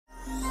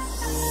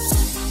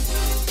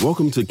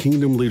Welcome to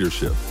Kingdom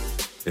Leadership.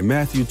 In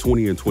Matthew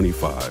 20 and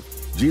 25,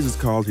 Jesus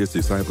called his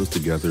disciples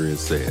together and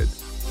said,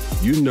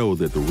 "You know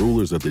that the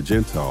rulers of the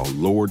Gentile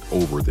lord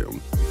over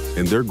them,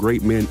 and their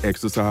great men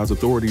exercise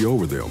authority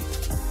over them.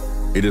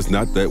 It is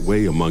not that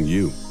way among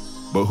you,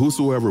 but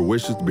whosoever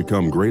wishes to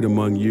become great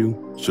among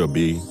you shall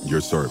be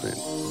your servant."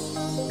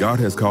 God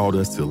has called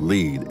us to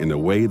lead in a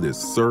way that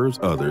serves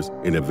others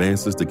and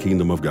advances the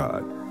kingdom of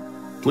God.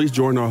 Please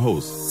join our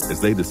hosts as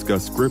they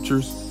discuss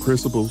scriptures,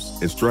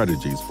 principles, and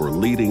strategies for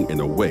leading in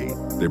a way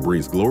that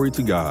brings glory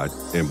to God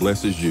and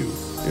blesses you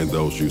and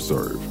those you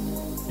serve.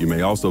 You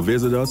may also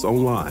visit us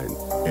online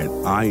at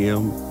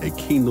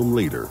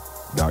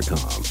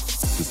IamAKingdomLeader.com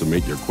to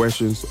submit your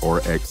questions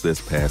or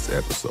access past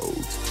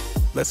episodes.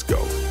 Let's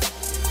go.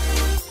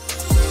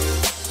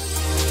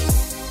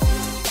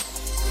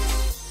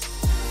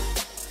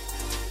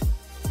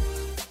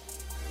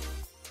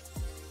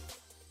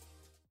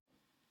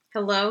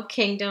 Hello,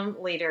 Kingdom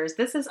Leaders.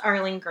 This is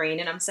Arlene Green,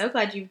 and I'm so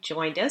glad you've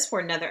joined us for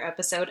another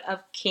episode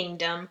of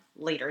Kingdom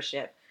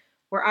Leadership,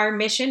 where our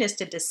mission is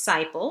to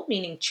disciple,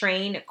 meaning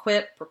train,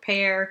 equip,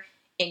 prepare,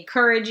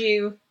 encourage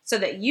you so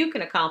that you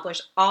can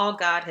accomplish all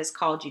God has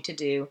called you to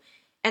do,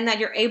 and that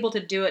you're able to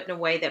do it in a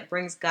way that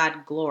brings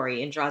God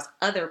glory and draws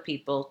other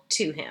people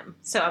to Him.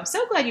 So I'm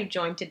so glad you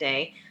joined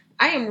today.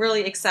 I am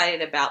really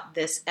excited about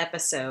this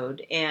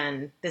episode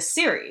and this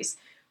series.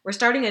 We're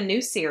starting a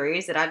new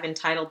series that I've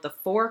entitled The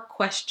 4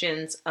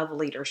 Questions of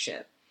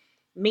Leadership,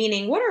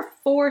 meaning what are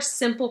 4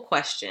 simple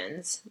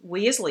questions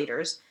we as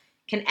leaders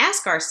can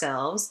ask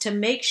ourselves to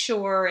make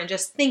sure and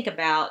just think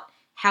about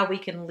how we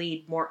can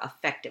lead more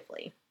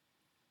effectively.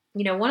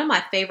 You know, one of my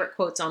favorite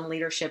quotes on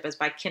leadership is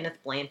by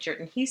Kenneth Blanchard,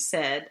 and he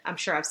said, I'm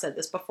sure I've said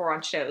this before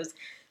on shows,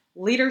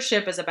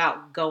 leadership is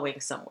about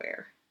going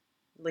somewhere.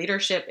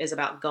 Leadership is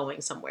about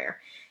going somewhere.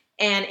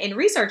 And in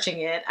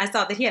researching it, I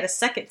thought that he had a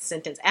second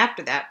sentence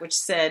after that, which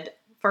said,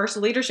 first,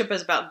 leadership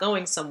is about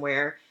going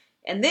somewhere.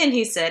 And then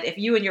he said, if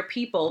you and your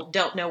people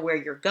don't know where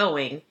you're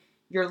going,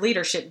 your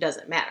leadership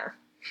doesn't matter.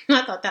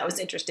 I thought that was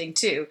interesting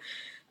too.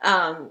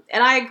 And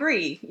I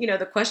agree. You know,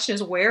 the question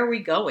is, where are we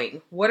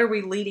going? What are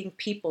we leading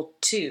people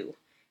to?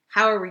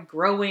 How are we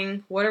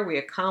growing? What are we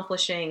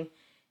accomplishing?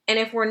 And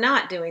if we're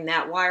not doing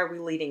that, why are we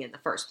leading in the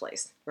first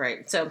place?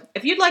 Right. So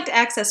if you'd like to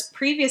access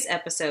previous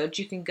episodes,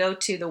 you can go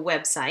to the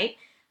website,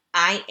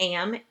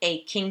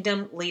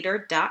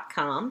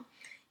 IamAKingdomLeader.com.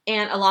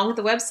 And along with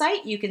the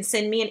website, you can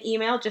send me an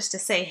email just to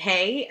say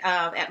hey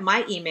at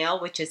my email,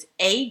 which is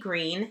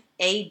agreen,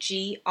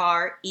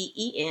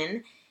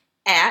 AGREEN,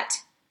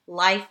 at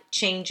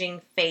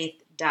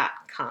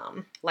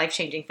lifechangingfaith.com. Life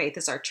Changing Faith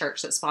is our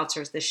church that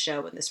sponsors this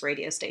show and this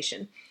radio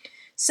station.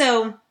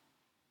 So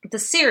the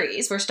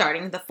series, we're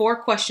starting the 4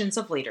 questions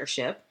of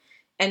leadership.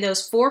 And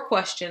those 4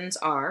 questions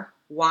are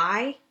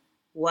why,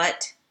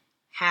 what,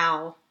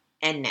 how,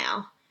 and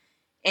now.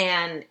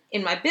 And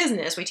in my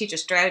business, we teach a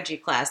strategy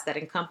class that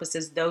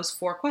encompasses those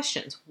 4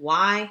 questions.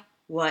 Why,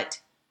 what,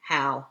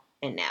 how,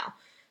 and now.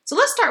 So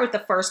let's start with the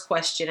first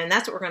question, and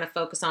that's what we're going to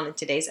focus on in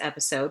today's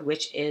episode,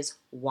 which is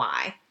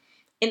why.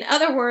 In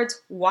other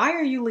words, why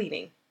are you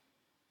leading?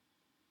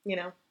 You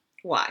know,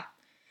 why?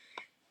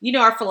 You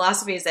know, our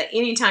philosophy is that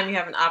anytime you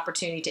have an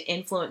opportunity to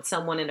influence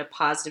someone in a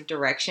positive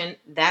direction,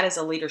 that is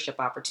a leadership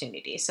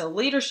opportunity. So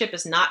leadership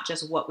is not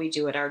just what we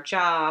do at our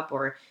job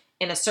or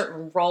in a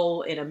certain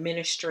role in a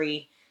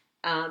ministry,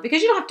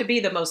 because you don't have to be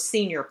the most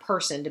senior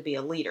person to be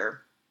a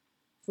leader.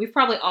 We've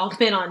probably all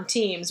been on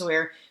teams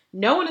where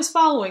no one is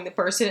following the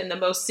person in the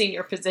most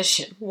senior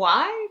position.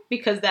 Why?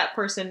 Because that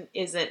person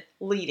isn't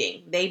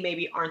leading. They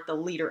maybe aren't the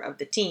leader of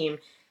the team.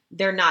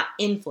 They're not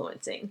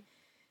influencing.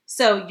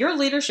 So your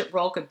leadership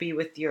role could be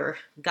with your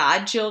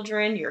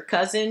godchildren, your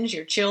cousins,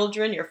 your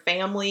children, your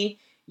family,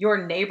 your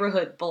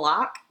neighborhood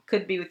block,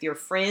 could be with your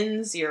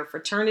friends, your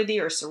fraternity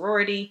or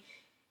sorority.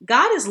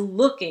 God is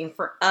looking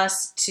for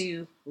us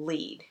to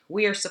lead.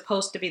 We are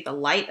supposed to be the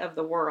light of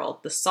the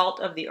world, the salt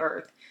of the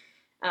earth.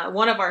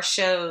 One of our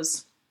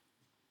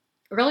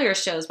earlier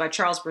shows by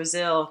Charles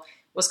Brazil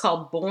was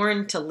called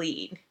Born to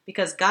Lead,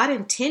 because God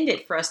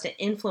intended for us to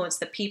influence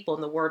the people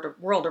in the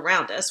world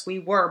around us. We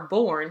were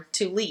born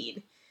to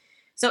lead.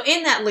 So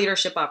in that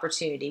leadership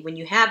opportunity, when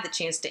you have the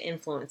chance to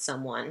influence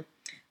someone,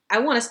 I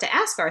want us to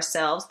ask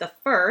ourselves the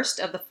first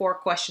of the 4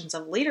 questions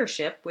of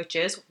leadership, which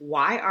is,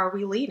 why are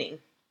we leading?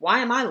 Why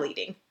am I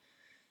leading?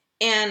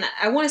 And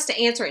I want us to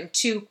answer it in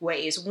 2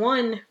 ways.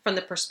 1, from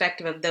the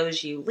perspective of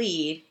those you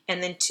lead,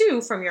 and then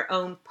 2, from your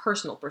own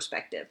personal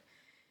perspective.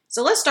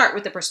 So let's start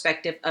with the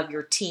perspective of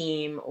your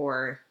team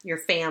or your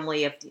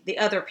family, of the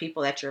other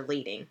people that you're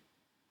leading.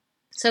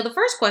 So the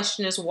first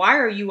question is, why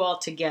are you all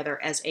together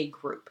as a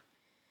group?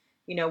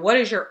 You know, what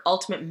is your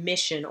ultimate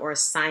mission or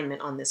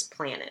assignment on this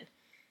planet?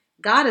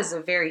 God is a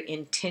very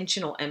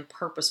intentional and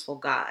purposeful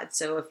God.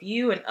 So if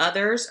you and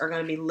others are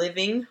going to be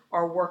living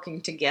or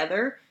working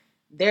together,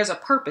 there's a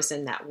purpose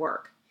in that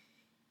work.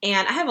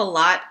 And I have a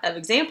lot of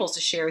examples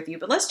to share with you,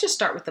 but let's just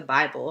start with the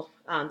Bible,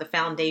 the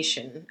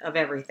foundation of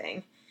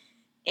everything.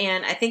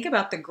 And I think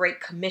about the Great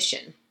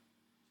Commission.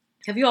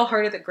 Have you all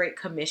heard of the Great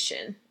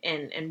Commission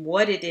and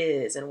what it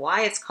is and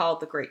why it's called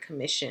the Great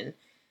Commission?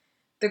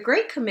 The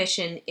Great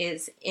Commission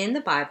is in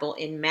the Bible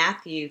in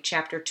Matthew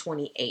chapter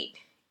 28,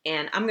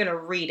 and I'm going to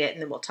read it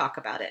and then we'll talk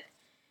about it.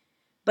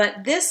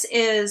 But this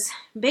is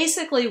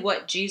basically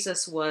what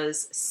Jesus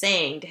was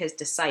saying to his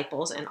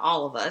disciples and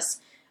all of us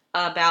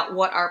about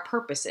what our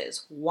purpose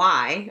is.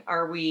 Why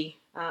are we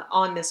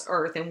on this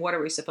earth and what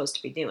are we supposed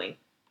to be doing?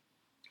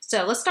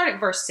 So let's start at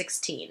verse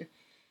 16.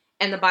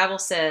 And the Bible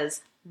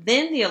says,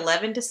 "Then the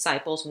 11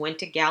 disciples went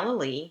to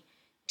Galilee,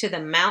 to the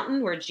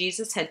mountain where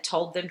Jesus had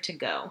told them to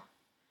go.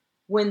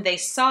 When they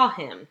saw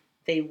him,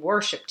 they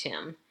worshipped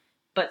him,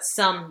 but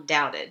some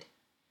doubted.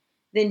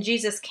 Then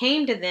Jesus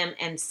came to them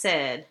and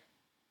said,"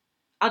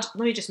 let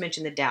me just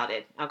mention the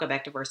doubted. I'll go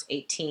back to verse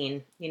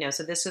 18.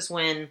 So this is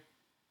when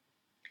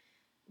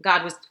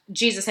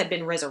Jesus had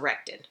been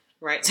resurrected,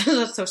 right?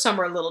 So some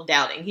are a little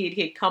doubting.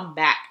 He'd come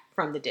back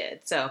from the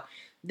dead. So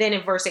then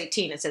in verse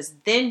 18 it says,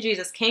 "Then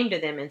Jesus came to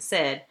them and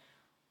said,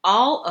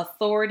 'All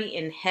authority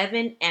in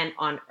heaven and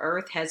on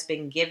earth has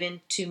been given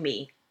to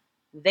me.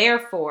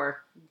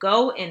 Therefore,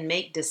 go and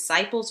make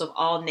disciples of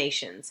all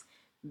nations,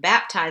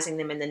 baptizing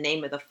them in the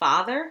name of the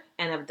Father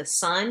and of the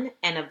Son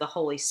and of the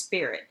Holy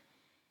Spirit,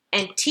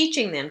 and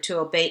teaching them to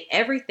obey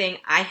everything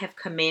I have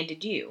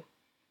commanded you.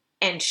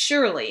 And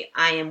surely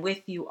I am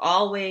with you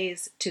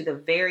always to the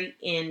very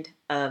end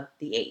of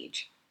the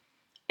age.'"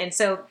 And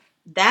so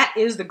that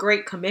is the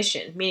Great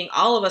Commission, meaning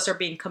all of us are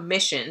being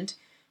commissioned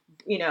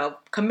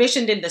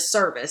into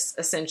service,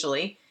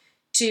 essentially,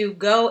 to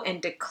go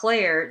and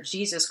declare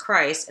Jesus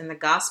Christ and the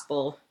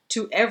gospel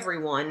to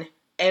everyone,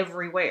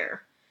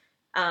 everywhere.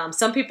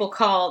 Some people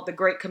call the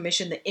Great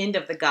Commission the end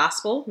of the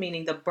gospel,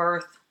 meaning the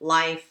birth,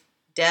 life,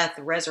 death,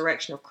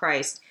 resurrection of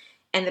Christ,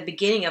 and the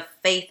beginning of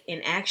faith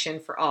in action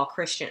for all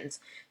Christians.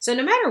 So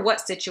no matter what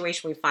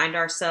situation we find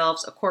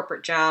ourselves, a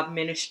corporate job,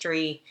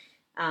 ministry,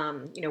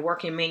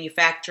 working in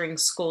manufacturing,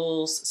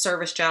 schools,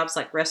 service jobs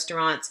like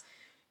restaurants,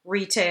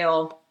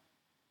 retail,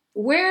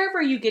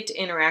 wherever you get to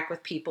interact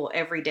with people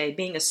every day,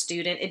 being a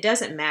student, it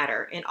doesn't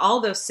matter. In all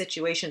those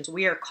situations,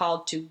 we are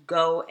called to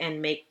go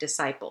and make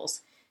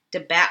disciples, to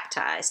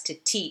baptize, to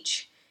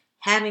teach,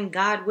 having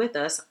God with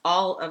us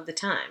all of the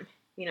time.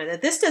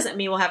 That this doesn't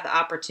mean we'll have the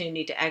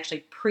opportunity to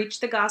actually preach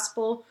the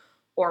gospel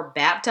or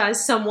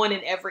baptize someone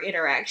in every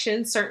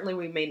interaction. Certainly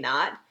we may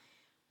not.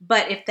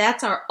 But if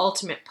that's our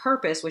ultimate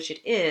purpose, which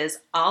it is,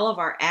 all of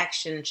our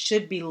actions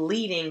should be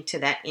leading to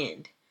that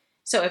end.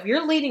 So if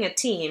you're leading a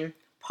team,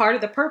 part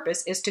of the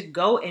purpose is to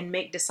go and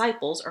make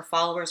disciples or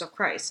followers of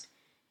Christ.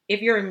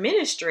 If you're in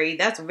ministry,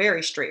 that's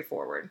very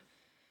straightforward.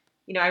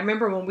 I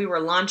remember when we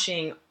were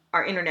launching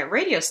our internet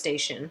radio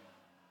station,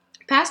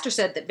 Pastor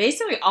said that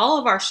basically all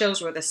of our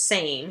shows were the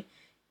same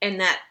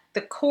and that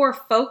the core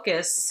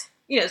focus,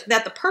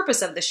 that the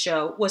purpose of the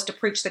show was to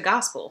preach the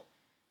gospel.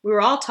 We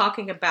were all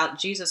talking about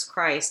Jesus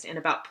Christ and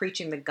about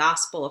preaching the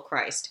gospel of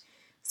Christ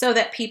so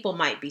that people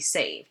might be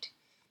saved.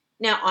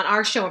 Now, on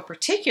our show in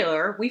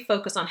particular, we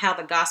focus on how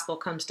the gospel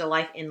comes to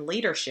life in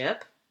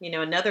leadership.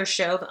 Another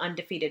show, The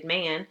Undefeated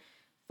Man,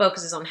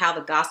 focuses on how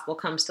the gospel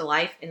comes to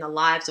life in the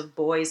lives of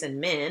boys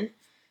and men.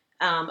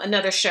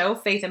 Another show,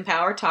 Faith and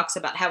Power, talks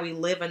about how we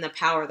live in the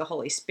power of the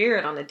Holy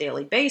Spirit on a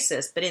daily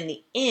basis. But in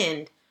the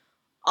end,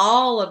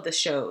 all of the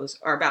shows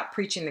are about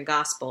preaching the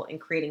gospel and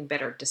creating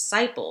better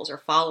disciples or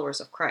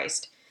followers of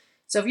Christ.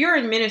 So if you're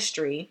in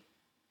ministry,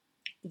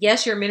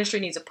 yes, your ministry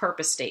needs a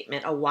purpose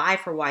statement, a why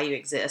for why you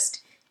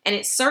exist. And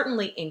it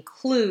certainly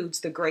includes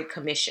the Great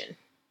Commission,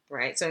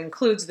 right? So it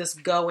includes this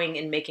going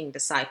and making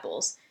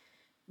disciples.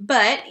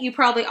 But you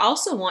probably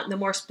also want the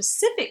more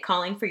specific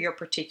calling for your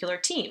particular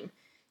team.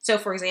 So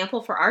for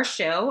example, for our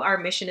show, our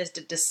mission is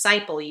to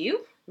disciple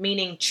you,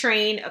 meaning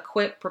train,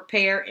 equip,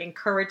 prepare,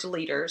 encourage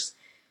leaders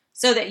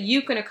so that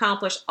you can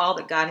accomplish all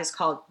that God has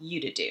called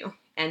you to do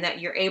and that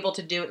you're able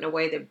to do it in a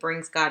way that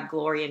brings God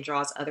glory and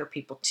draws other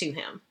people to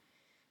him.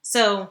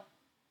 So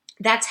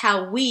that's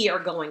how we are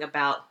going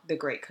about the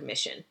Great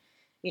Commission.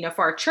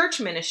 For our church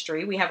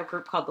ministry, we have a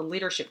group called the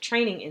Leadership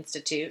Training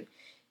Institute,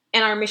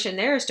 and our mission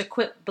there is to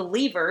equip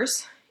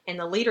believers and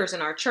the leaders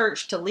in our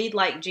church to lead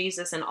like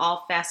Jesus in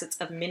all facets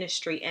of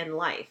ministry and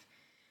life.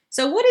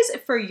 So what is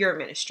it for your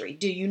ministry?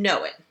 Do you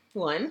know it?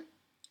 1,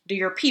 do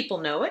your people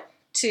know it?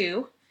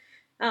 2,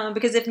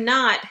 because if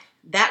not,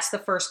 that's the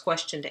first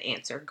question to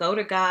answer. Go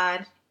to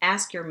God,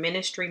 ask your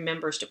ministry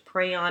members to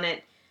pray on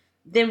it,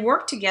 then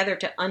work together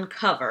to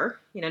uncover,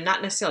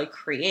 not necessarily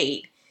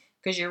create,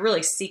 because you're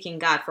really seeking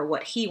God for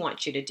what he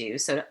wants you to do.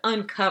 So to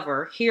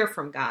uncover, hear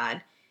from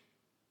God,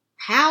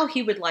 how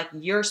he would like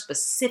your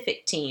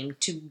specific team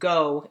to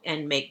go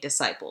and make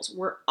disciples.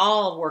 We're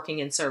all working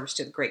in service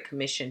to the Great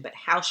Commission, but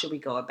how should we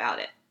go about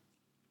it?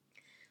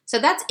 So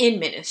that's in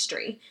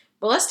ministry.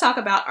 But let's talk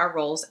about our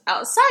roles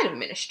outside of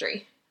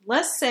ministry.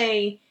 Let's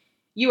say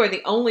you are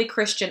the only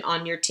Christian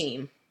on your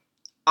team.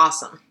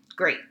 Awesome.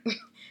 Great.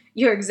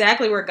 You're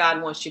exactly where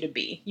God wants you to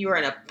be. You are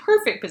in a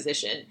perfect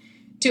position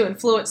to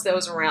influence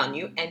those around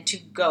you and to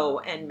go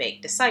and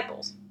make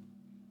disciples.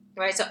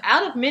 Right? So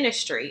outside of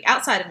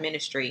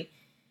ministry,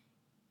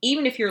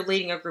 even if you're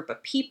leading a group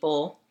of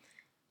people,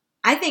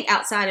 I think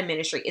outside of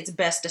ministry, it's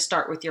best to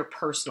start with your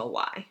personal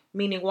why.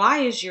 Meaning,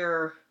 what's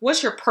your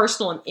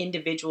personal and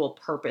individual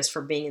purpose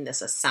for being in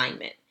this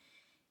assignment?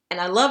 And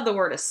I love the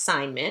word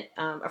assignment.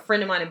 A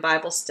friend of mine in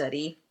Bible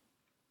study,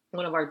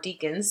 one of our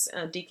deacons,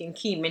 Deacon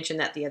Key, mentioned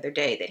that the other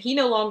day, that he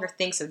no longer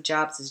thinks of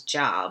jobs as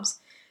jobs,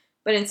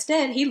 but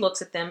instead he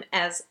looks at them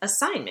as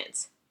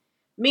assignments.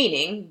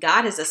 Meaning,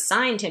 God has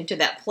assigned him to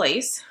that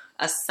place,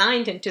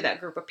 assigned him to that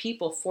group of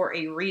people for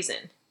a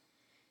reason.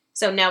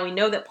 So now we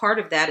know that part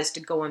of that is to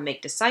go and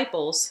make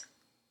disciples.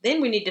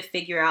 Then we need to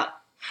figure out,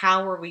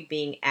 how are we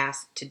being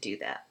asked to do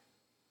that?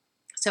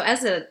 So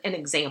as an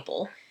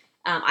example,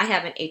 I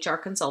have an HR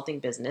consulting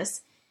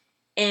business,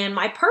 and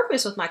my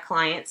purpose with my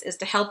clients is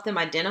to help them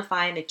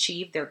identify and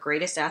achieve their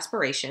greatest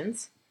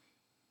aspirations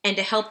and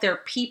to help their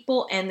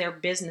people and their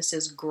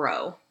businesses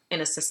grow in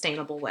a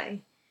sustainable way.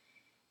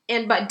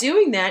 And by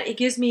doing that, it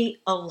gives me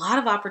a lot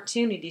of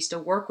opportunities to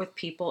work with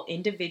people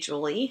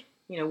individually,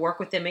 work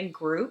with them in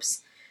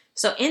groups.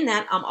 So in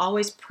that, I'm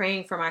always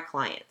praying for my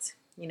clients.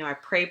 I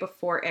pray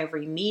before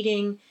every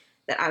meeting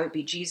that I would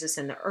be Jesus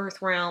in the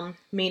earth realm,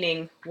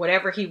 meaning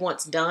whatever he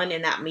wants done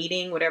in that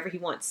meeting, whatever he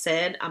wants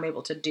said, I'm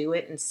able to do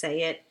it and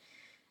say it.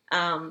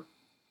 That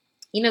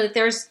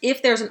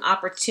if there's an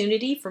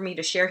opportunity for me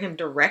to share him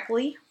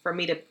directly, for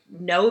me to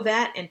know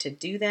that and to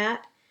do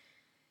that.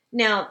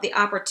 Now, the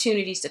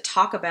opportunities to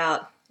talk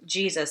about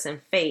Jesus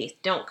and faith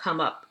don't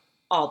come up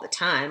all the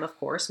time, of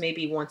course,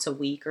 maybe once a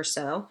week or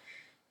so.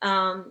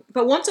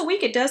 But once a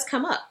week it does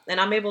come up, and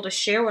I'm able to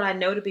share what I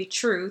know to be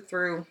true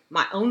through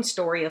my own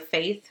story of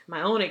faith,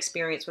 my own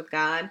experience with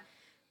God,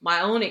 my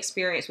own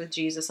experience with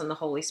Jesus and the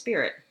Holy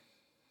Spirit.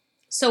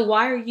 So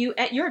why are you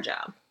at your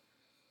job?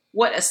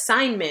 What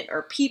assignment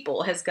or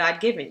people has God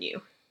given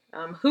you?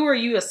 Who are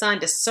you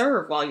assigned to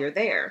serve while you're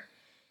there?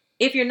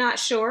 If you're not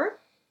sure,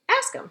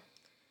 ask him.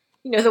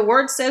 The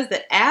word says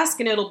that ask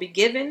and it'll be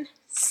given,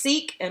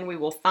 seek and we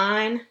will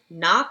find,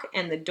 knock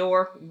and the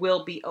door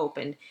will be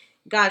opened.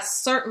 God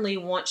certainly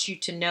wants you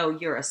to know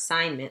your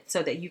assignment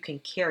so that you can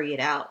carry it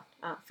out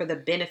for the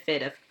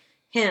benefit of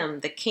him,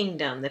 the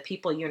kingdom, the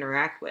people you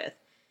interact with.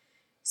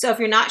 So if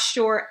you're not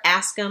sure,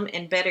 ask him,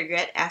 and better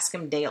yet, ask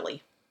him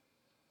daily.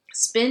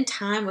 Spend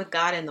time with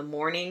God in the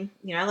morning.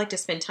 I like to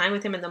spend time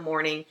with him in the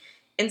morning,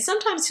 and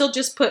sometimes he'll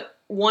just put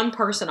one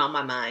person on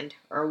my mind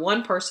or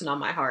one person on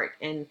my heart.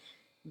 And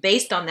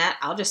based on that,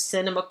 I'll just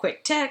send them a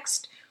quick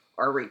text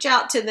or reach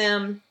out to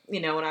them.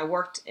 When I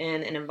worked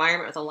in an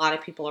environment with a lot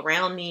of people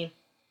around me,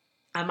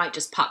 I might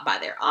just pop by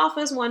their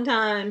office one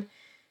time.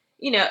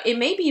 It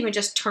may be even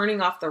just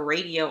turning off the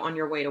radio on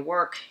your way to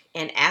work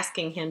and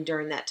asking him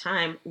during that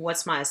time,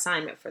 what's my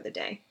assignment for the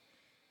day?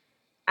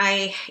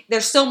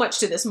 There's so much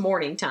to this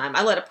morning time.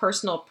 I led a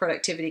personal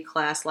productivity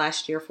class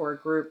last year for a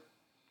group.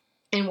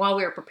 And while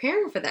we were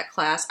preparing for that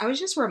class, I was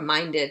just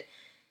reminded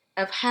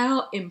of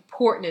how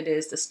important it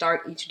is to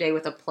start each day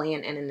with a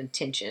plan and an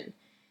intention.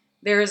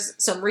 There's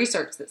some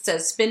research that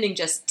says spending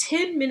just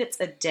 10 minutes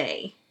a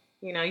day,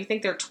 you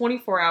think there are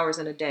 24 hours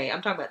in a day.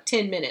 I'm talking about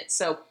 10 minutes.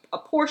 So a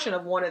portion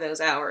of one of those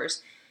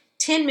hours,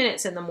 10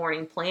 minutes in the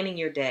morning planning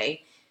your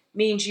day,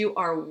 means you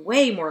are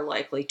way more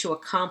likely to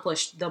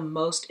accomplish the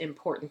most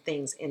important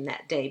things in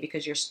that day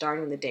because you're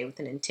starting the day with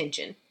an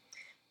intention.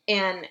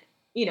 And,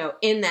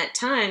 in that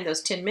time,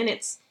 those 10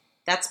 minutes,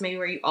 that's maybe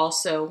where you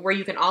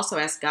can also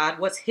ask God,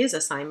 what's his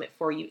assignment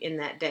for you in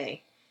that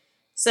day?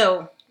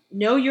 So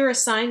know your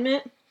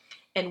assignment.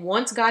 And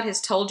once God has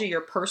told you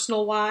your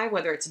personal why,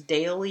 whether it's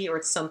daily or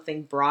it's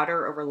something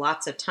broader over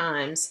lots of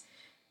times,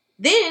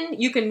 then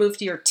you can move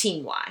to your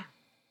team why.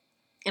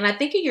 And I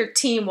think of your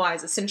team why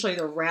as essentially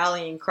the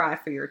rallying cry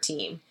for your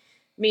team,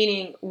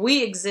 meaning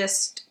we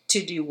exist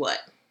to do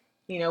what?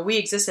 We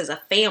exist as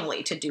a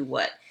family to do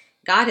what?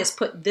 God has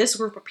put this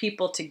group of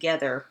people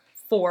together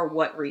for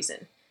what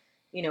reason?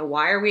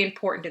 Why are we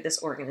important to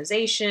this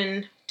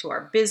organization, to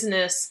our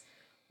business?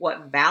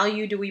 What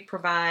value do we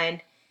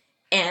provide?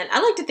 And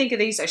I like to think of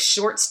these as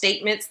short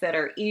statements that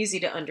are easy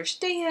to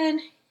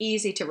understand,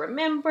 easy to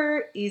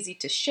remember, easy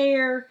to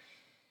share.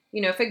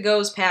 If it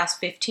goes past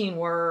 15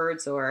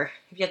 words or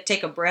if you have to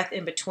take a breath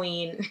in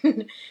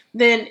between,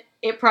 then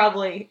it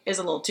probably is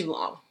a little too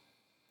long.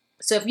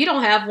 So if you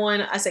don't have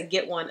one, I say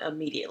get one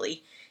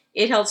immediately.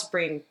 It helps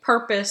bring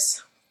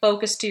purpose,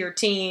 focus to your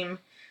team.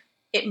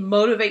 It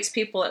motivates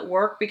people at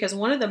work because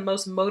one of the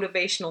most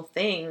motivational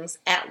things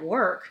at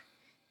work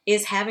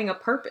is having a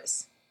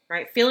purpose.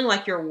 Right? Feeling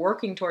like you're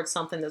working towards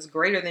something that's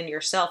greater than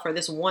yourself or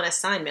this one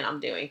assignment I'm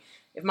doing.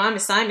 If my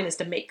assignment is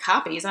to make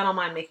copies, I don't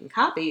mind making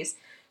copies,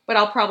 but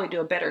I'll probably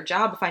do a better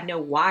job if I know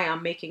why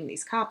I'm making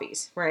these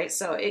copies, right?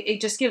 So it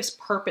just gives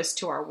purpose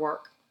to our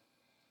work.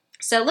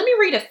 So let me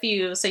read a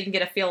few so you can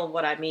get a feel of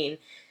what I mean.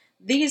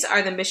 These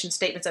are the mission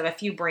statements of a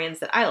few brands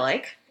that I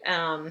like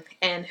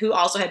and who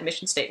also had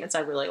mission statements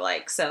I really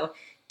like. So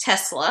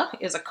Tesla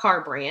is a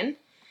car brand.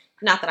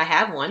 Not that I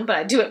have one, but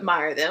I do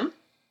admire them.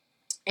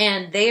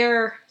 And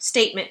their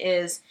statement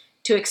is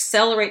to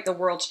accelerate the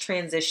world's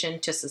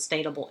transition to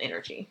sustainable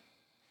energy.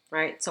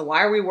 right? So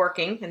why are we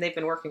working? And they've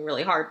been working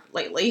really hard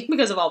lately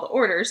because of all the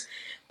orders.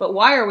 But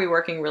why are we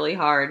working really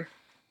hard?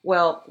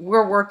 Well,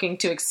 we're working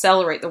to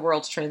accelerate the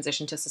world's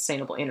transition to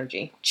sustainable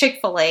energy.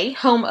 Chick-fil-A,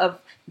 home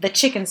of the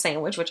chicken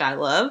sandwich, which I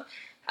love,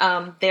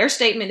 their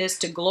statement is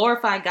to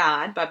glorify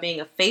God by being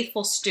a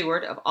faithful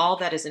steward of all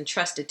that is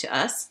entrusted to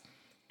us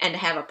and to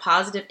have a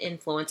positive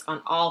influence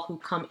on all who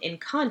come in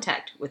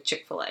contact with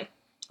Chick-fil-A.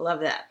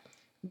 Love that.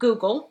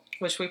 Google,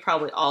 which we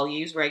probably all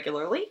use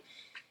regularly,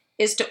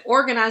 is to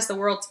organize the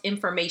world's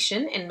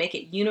information and make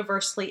it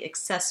universally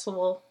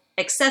accessible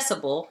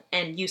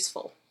and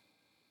useful.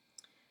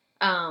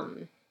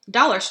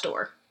 Dollar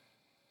Store,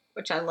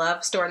 which I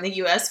love, store in the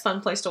U.S.,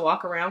 fun place to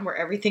walk around where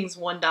everything's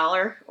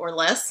 $1 or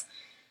less.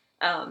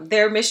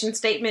 Their mission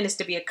statement is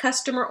to be a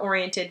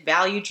customer-oriented,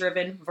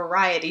 value-driven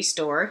variety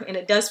store, and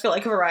it does feel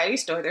like a variety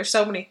store. There's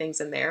so many things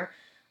in there,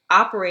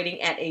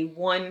 operating at a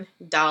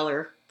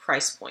 $1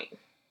 price point.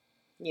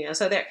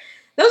 So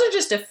those are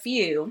just a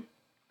few,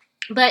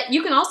 but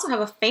you can also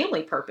have a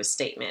family purpose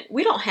statement.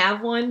 We don't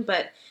have one,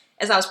 but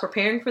as I was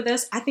preparing for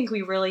this, I think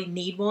we really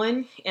need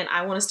one, and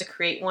I want us to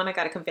create one. I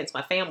got to convince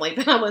my family,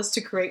 but I want us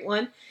to create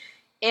one.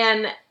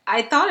 And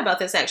I thought about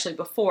this actually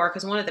before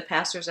because one of the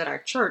pastors at our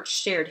church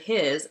shared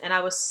his, and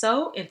I was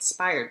so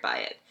inspired by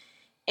it.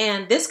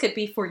 And this could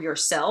be for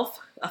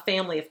yourself, a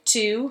family of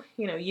 2,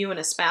 you and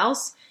a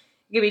spouse.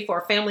 It could be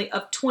for a family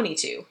of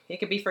 22. It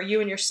could be for you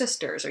and your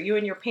sisters or you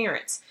and your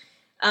parents.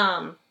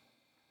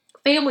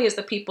 Family is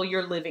the people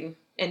you're living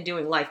and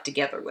doing life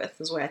together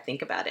with, is the way I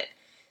think about it.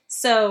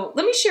 So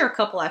let me share a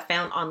couple I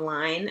found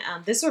online.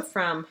 These are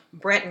from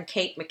Brett and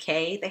Kate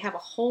McKay. They have a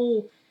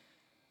whole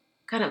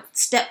kind of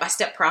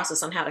step-by-step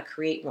process on how to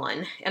create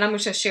one. And I'm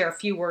just going to share a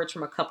few words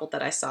from a couple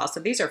that I saw. So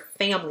these are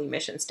family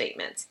mission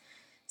statements.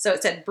 So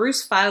it said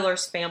Bruce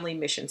Feiler's family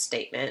mission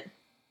statement,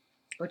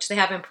 which they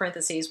have in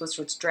parentheses, which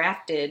was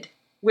drafted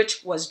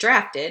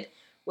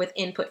with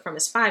input from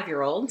his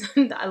 5-year-old.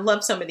 I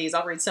love some of these.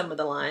 I'll read some of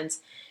the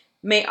lines.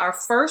 May our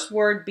first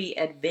word be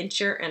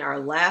adventure and our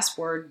last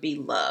word be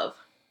love.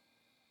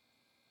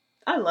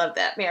 I love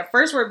that. May our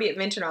first word be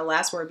adventure and our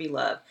last word be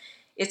love.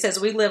 It says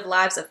we live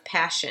lives of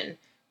passion.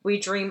 We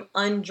dream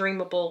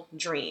undreamable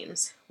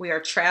dreams. We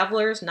are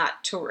travelers,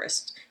 not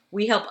tourists.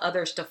 We help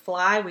others to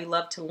fly. We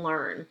love to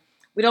learn.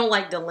 We don't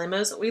like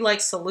dilemmas. We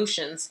like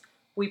solutions.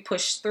 We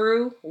push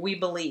through. We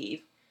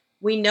believe.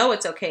 We know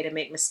it's okay to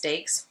make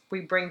mistakes.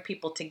 We bring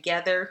people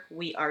together.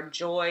 We are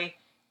joy,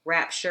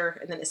 rapture,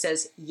 and then it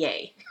says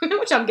yay,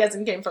 which I'm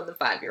guessing came from the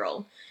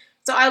 5-year-old.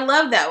 So I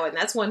love that one.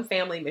 That's one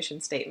family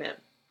mission statement.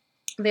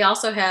 They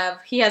also have,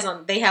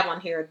 they have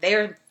on here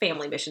their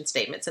family mission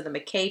statement, so the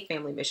McKay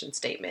family mission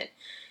statement.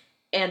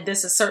 And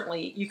this is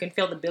certainly, you can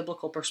feel the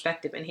biblical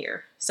perspective in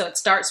here. So it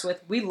starts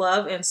with, we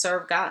love and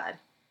serve God.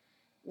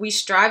 We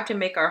strive to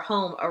make our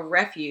home a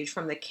refuge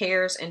from the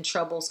cares and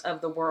troubles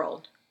of the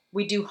world.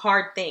 We do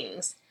hard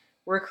things.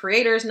 We're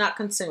creators, not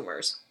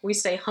consumers. We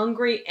stay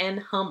hungry and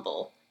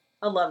humble.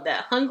 I love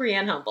that. Hungry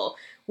and humble.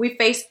 We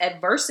face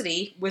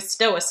adversity with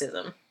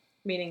stoicism,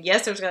 meaning,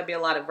 yes, there's going to be a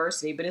lot of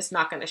adversity, but it's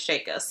not going to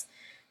shake us.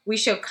 We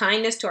show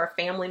kindness to our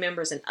family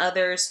members and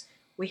others.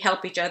 We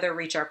help each other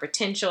reach our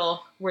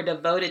potential. We're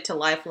devoted to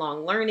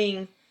lifelong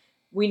learning.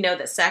 We know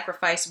that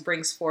sacrifice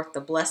brings forth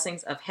the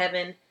blessings of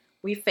heaven.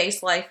 We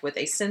face life with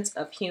a sense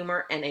of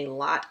humor and a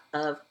lot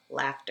of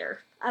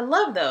laughter. I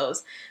love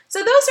those. So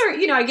those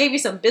are, I gave you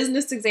some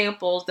business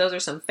examples. Those are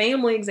some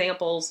family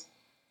examples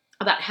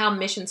about how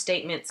mission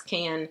statements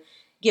can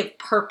give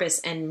purpose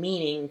and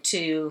meaning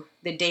to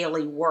the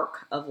daily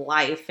work of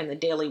life and the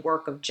daily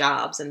work of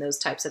jobs and those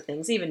types of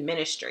things, even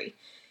ministry.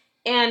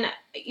 And,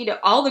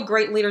 all the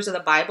great leaders of the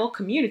Bible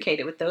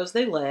communicated with those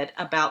they led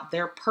about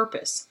their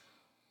purpose,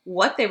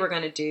 what they were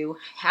going to do,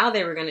 how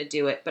they were going to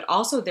do it, but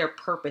also their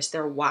purpose,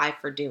 their why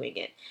for doing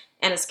it.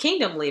 And as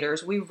kingdom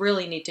leaders, we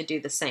really need to do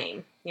the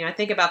same. I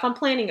think about if I'm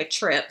planning a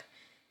trip,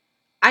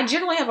 I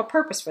generally have a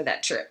purpose for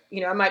that trip.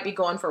 I might be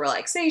going for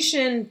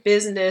relaxation,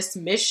 business,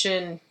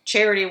 mission,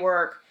 charity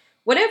work,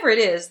 whatever it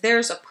is,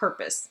 there's a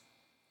purpose.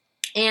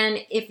 And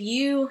if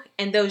you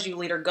and those you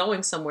lead are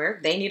going somewhere,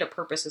 they need a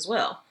purpose as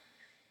well.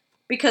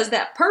 Because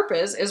that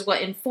purpose is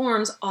what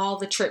informs all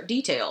the trip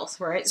details,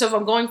 right? So if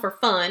I'm going for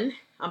fun,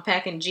 I'm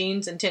packing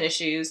jeans and tennis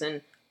shoes and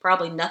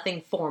probably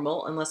nothing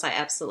formal unless I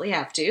absolutely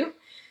have to.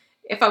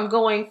 If I'm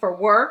going for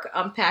work,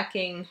 I'm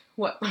packing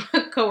what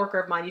a coworker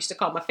of mine used to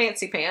call my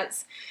fancy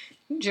pants,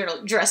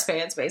 generally dress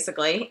pants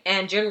basically,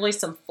 and generally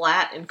some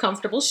flat and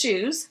comfortable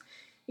shoes,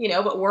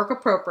 but work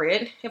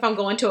appropriate. If I'm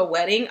going to a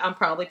wedding, I'm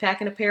probably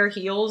packing a pair of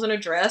heels and a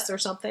dress or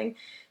something.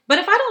 But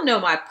if I don't know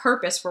my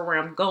purpose for where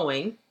I'm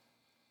going,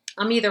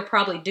 I'm either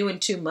probably doing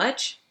too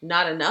much,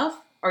 not enough,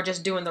 or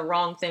just doing the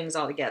wrong things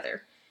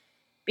altogether.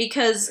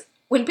 Because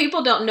when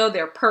people don't know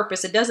their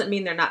purpose, it doesn't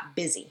mean they're not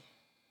busy.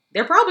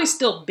 They're probably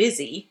still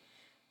busy,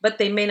 but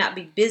they may not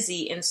be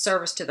busy in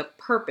service to the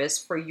purpose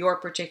for your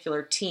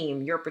particular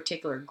team, your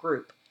particular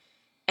group.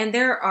 And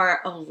there are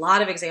a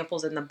lot of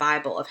examples in the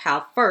Bible of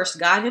how first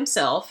God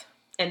himself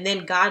and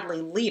then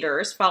godly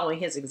leaders following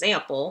his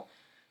example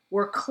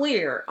were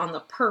clear on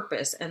the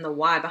purpose and the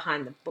why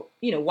behind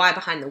why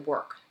behind the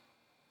work.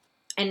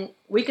 And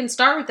we can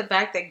start with the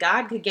fact that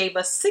God gave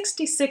us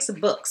 66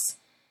 books.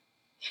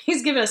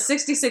 He's given us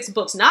 66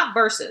 books, not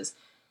verses,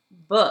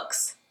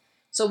 books,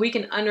 so we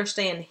can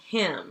understand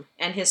him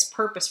and his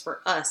purpose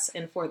for us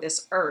and for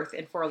this earth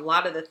and for a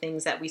lot of the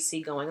things that we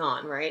see going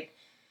on, right?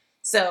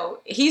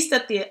 So he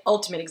set the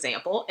ultimate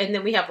example, and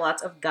then we have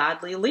lots of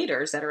godly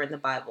leaders that are in the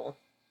Bible.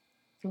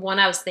 One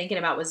I was thinking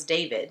about was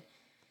David.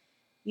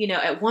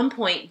 At one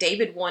point,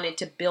 David wanted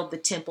to build the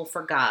temple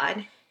for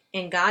God,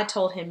 and God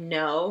told him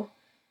no.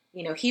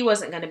 He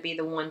wasn't going to be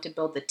the one to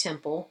build the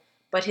temple,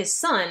 but his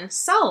son,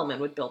 Solomon,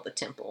 would build the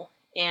temple.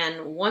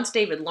 And once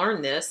David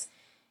learned this,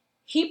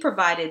 he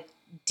provided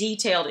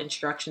detailed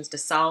instructions to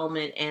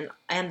Solomon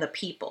and the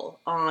people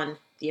on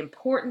the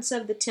importance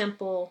of the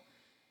temple,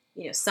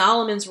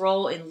 Solomon's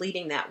role in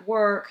leading that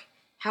work,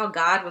 how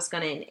God was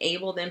going to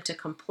enable them to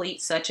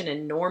complete such an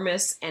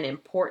enormous and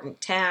important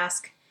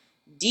task,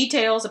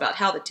 details about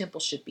how the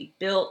temple should be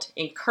built,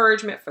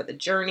 encouragement for the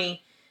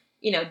journey.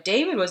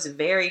 David was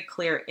very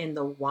clear in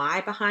the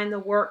why behind the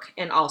work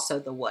and also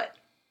the what.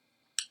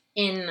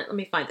 In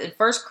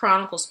 1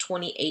 Chronicles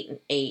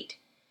 28:8,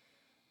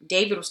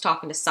 David was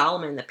talking to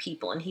Solomon and the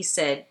people, and he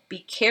said, "Be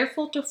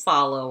careful to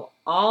follow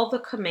all the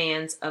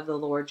commands of the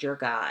Lord your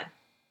God."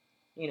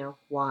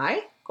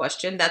 Why?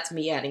 Question. That's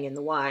me adding in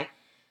the why.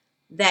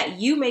 "That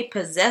you may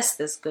possess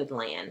this good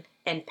land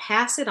and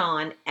pass it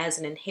on as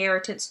an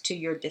inheritance to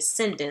your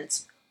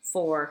descendants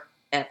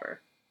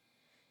forever."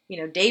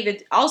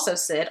 David also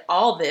said,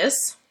 "All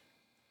this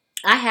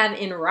I have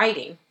in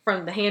writing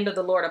from the hand of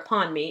the Lord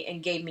upon me,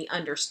 and gave me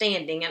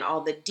understanding and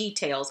all the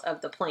details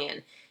of the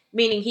plan."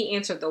 Meaning he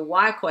answered the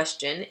why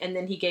question, and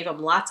then he gave him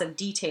lots of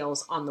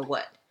details on the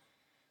what.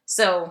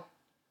 So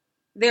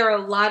there are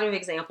a lot of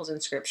examples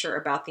in Scripture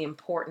about the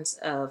importance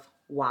of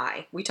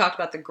why. We talked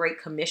about the Great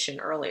Commission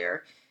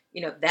earlier.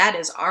 That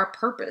is our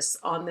purpose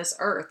on this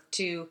earth,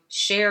 to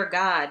share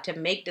God, to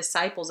make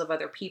disciples of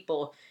other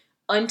people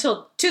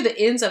until to the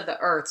ends of the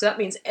earth. So that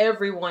means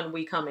everyone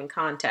we come in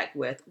contact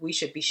with, we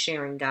should be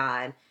sharing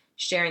God,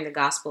 sharing the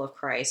gospel of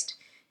Christ,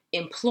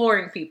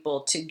 imploring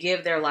people to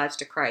give their lives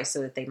to Christ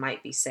so that they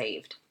might be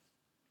saved.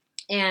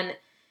 And,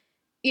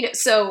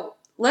 so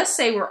let's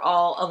say we're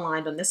all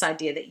aligned on this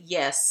idea that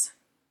yes,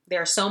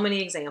 there are so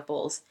many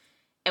examples,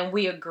 and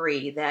we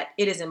agree that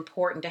it is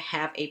important to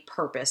have a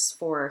purpose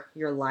for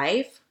your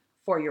life,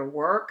 for your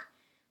work,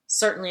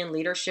 certainly in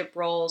leadership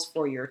roles,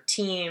 for your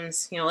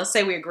teams. Let's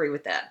say we agree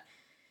with that.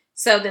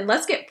 So then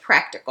let's get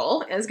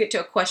practical and let's get to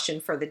a question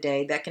for the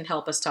day that can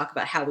help us talk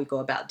about how we go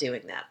about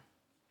doing that.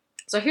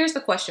 So here's the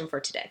question for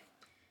today.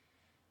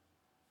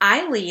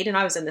 I lead, and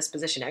I was in this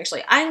position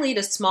actually, I lead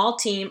a small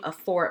team of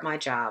 4 at my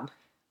job.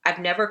 I've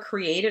never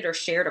created or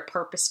shared a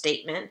purpose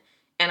statement,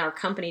 and our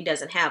company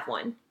doesn't have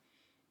one.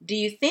 Do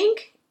you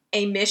think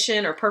a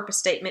mission or purpose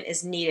statement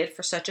is needed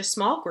for such a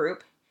small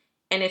group?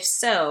 And if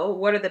so,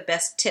 what are the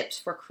best tips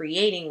for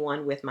creating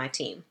one with my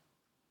team?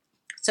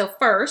 So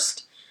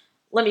first,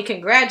 let me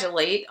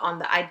congratulate on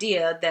the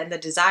idea that the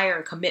desire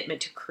and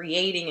commitment to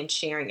creating and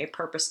sharing a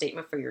purpose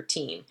statement for your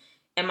team.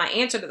 And my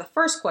answer to the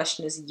first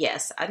question is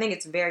yes. I think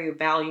it's very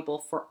valuable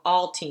for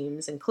all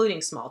teams,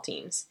 including small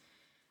teams.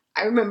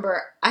 I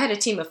remember I had a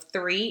team of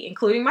 3,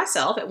 including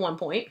myself at one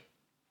point,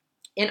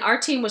 and our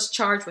team was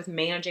charged with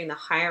managing the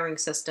hiring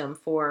system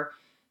for,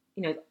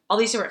 all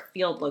these different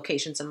field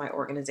locations in my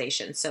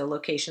organization. So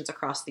locations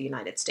across the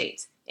United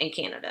States and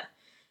Canada.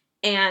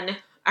 And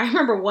I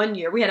remember one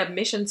year we had a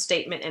mission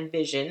statement and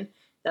vision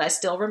that I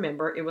still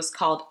remember. It was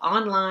called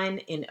Online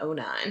in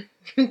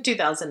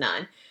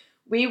 2009.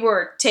 We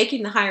were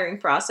taking the hiring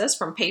process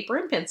from paper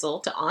and pencil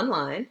to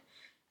online.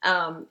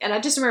 And I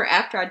just remember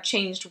after I'd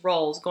changed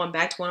roles, going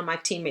back to one of my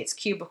teammates'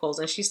 cubicles,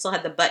 and she still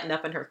had the button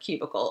up in her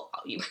cubicle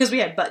because we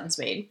had buttons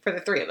made for the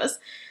 3 of us,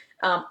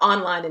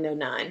 online in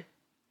 2009.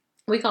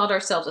 We called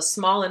ourselves a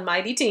small and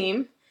mighty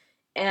team.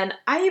 And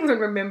I even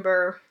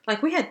remember,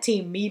 we had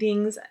team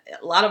meetings.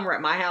 A lot of them were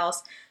at my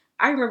house.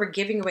 I remember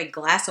giving away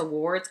glass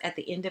awards at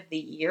the end of the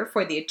year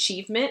for the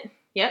achievement.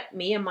 Yep,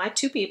 me and my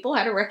 2 people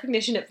had a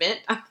recognition event.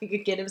 I think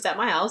again it was at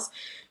my house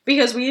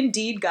because we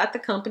indeed got the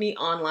company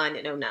online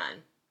in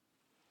 2009.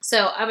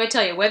 So I'm going to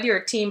tell you, whether you're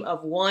a team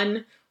of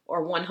 1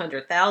 or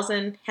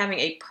 100,000, having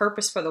a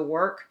purpose for the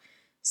work,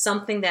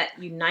 something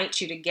that unites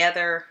you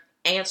together,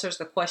 answers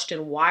the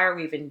question, why are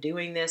we even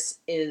doing this,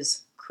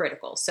 is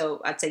critical.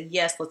 So I'd say,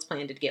 yes, let's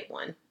plan to get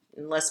one,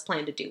 and let's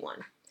plan to do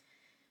one.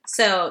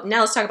 So now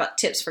let's talk about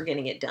tips for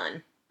getting it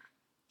done.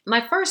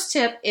 My first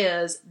tip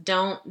is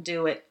don't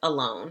do it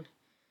alone.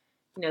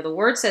 The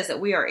word says that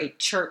we are a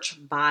church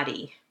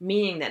body,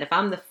 meaning that if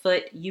I'm the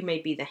foot, you may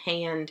be the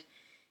hand.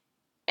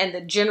 And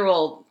the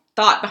general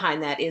thought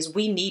behind that is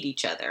we need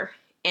each other.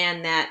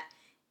 And that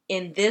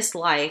in this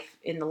life,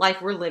 in the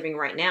life we're living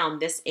right now, in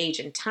this age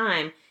and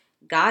time,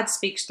 God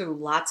speaks through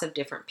lots of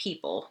different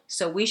people.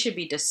 So we should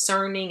be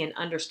discerning and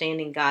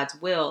understanding God's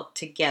will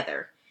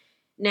together.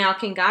 Now,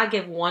 can God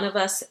give one of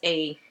us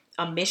a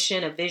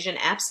mission, a vision?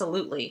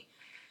 Absolutely.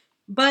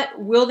 But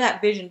will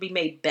that vision be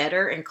made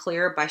better and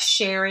clearer by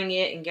sharing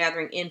it and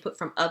gathering input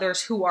from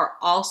others who are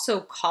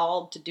also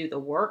called to do the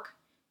work?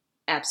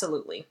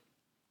 Absolutely.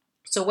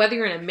 So whether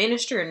you're in a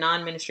ministry or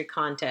non-ministry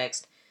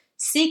context,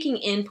 seeking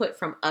input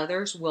from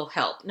others will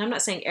help. And I'm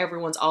not saying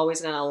everyone's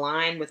always going to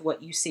align with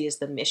what you see as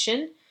the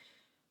mission,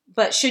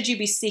 but should you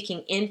be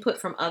seeking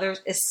input from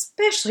others,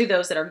 especially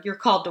those that you're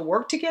called to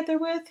work together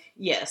with?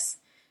 Yes.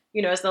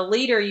 As the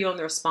leader, you own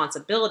the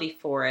responsibility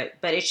for it,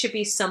 but it should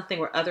be something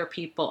where other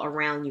people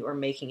around you are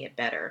making it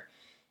better.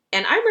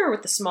 And I remember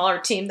with the smaller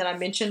team that I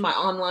mentioned, my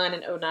online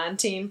and '09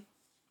 team,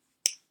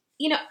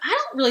 I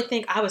don't really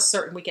think I was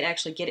certain we could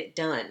actually get it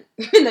done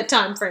in the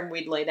time frame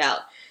we'd laid out.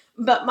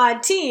 But my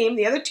team,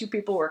 the other two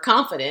people were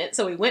confident,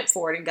 so we went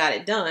for it and got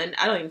it done.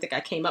 I don't even think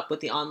I came up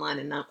with the online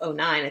in '09.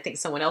 I think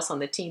someone else on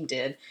the team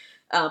did.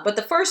 But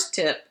the first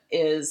tip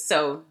is,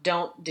 so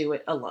don't do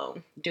it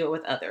alone. Do it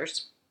with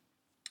others.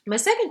 My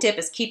second tip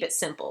is keep it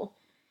simple.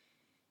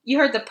 You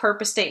heard the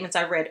purpose statements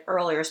I read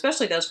earlier,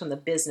 especially those from the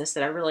business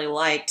that I really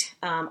liked.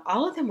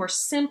 All of them were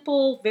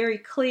simple, very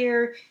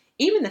clear.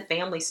 Even the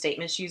family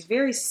statements use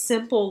very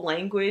simple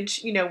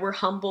language. We're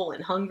humble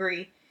and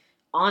hungry.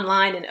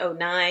 Online in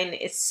 '09,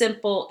 it's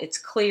simple, it's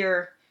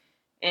clear.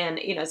 And,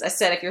 as I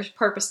said, if your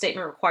purpose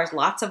statement requires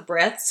lots of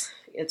breaths,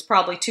 it's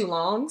probably too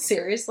long,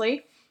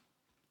 seriously.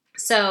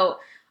 So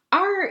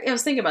I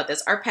was thinking about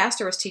this. Our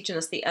pastor was teaching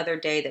us the other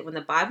day that when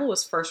the Bible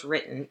was first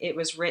written, it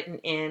was written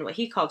in what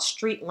he called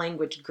street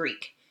language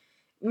Greek,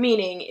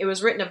 meaning it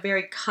was written a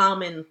very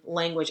common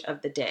language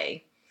of the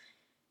day.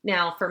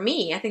 Now, for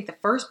me, I think the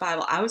first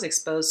Bible I was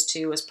exposed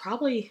to was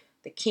probably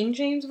the King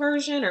James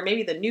Version or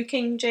maybe the New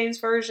King James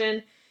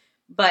Version,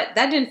 but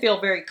that didn't feel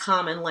very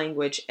common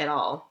language at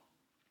all.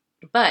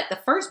 But the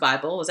first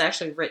Bible was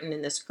actually written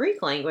in this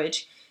Greek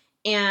language,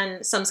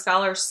 and some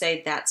scholars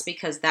say that's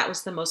because that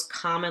was the most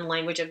common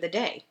language of the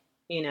day.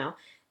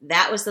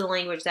 That was the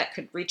language that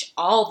could reach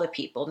all the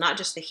people, not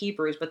just the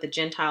Hebrews, but the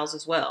Gentiles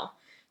as well.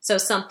 So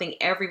something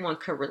everyone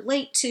could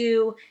relate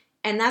to,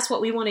 and that's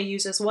what we want to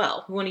use as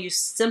well. We want to use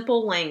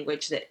simple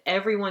language that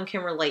everyone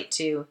can relate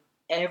to,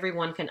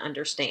 everyone can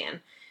understand.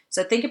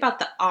 So think about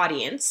the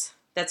audience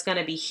that's going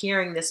to be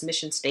hearing this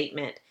mission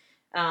statement,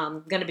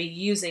 going to be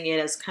using it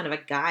as kind of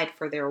a guide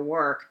for their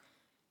work.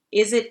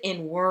 Is it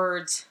in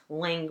words,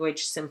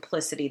 language,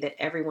 simplicity that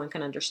everyone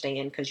can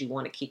understand because you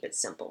want to keep it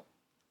simple?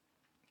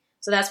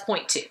 So that's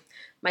point 2.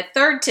 My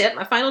third tip,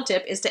 my final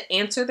tip, is to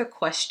answer the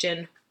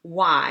question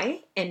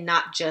why and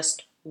not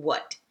just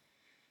what.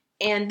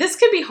 And this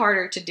can be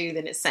harder to do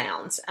than it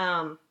sounds.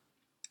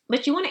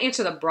 But you want to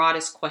answer the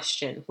broadest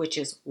question, which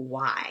is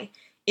why.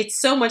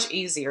 It's so much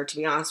easier, to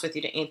be honest with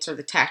you, to answer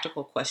the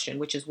tactical question,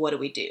 which is what do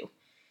we do?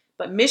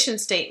 But mission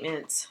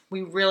statements,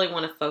 we really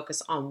want to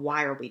focus on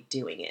why are we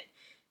doing it?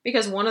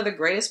 Because one of the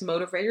greatest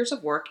motivators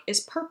of work is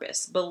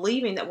purpose,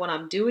 believing that what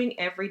I'm doing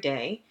every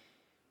day,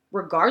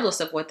 regardless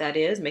of what that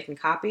is, making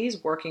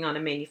copies, working on a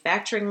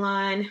manufacturing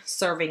line,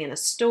 serving in a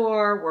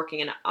store, working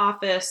in an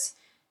office,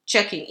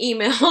 checking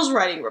emails,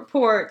 writing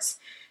reports,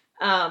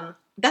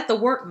 that the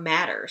work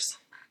matters.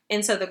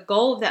 And so the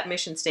goal of that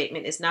mission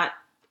statement is not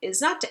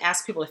to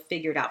ask people to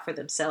figure it out for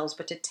themselves,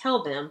 but to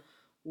tell them,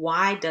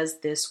 why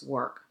does this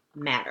work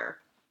matter?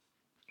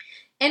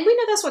 And we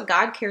know that's what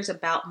God cares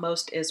about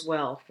most as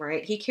well,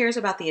 right? He cares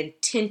about the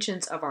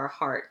intentions of our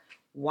heart,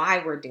 why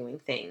we're doing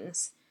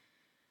things.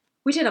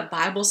 We did a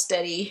Bible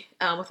study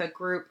with a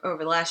group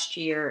over the last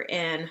year,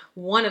 and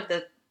one of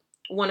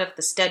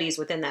the studies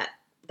within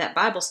that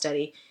Bible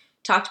study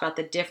talked about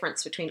the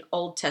difference between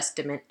Old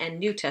Testament and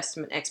New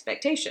Testament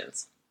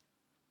expectations.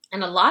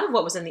 And a lot of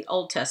what was in the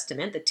Old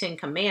Testament, the 10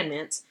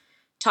 Commandments,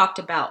 talked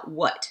about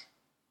what.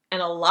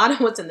 And a lot of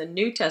what's in the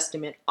New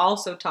Testament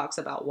also talks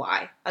about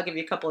why. I'll give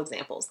you a couple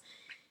examples.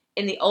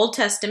 In the Old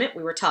Testament,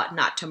 we were taught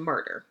not to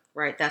murder,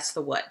 right? That's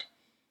the what.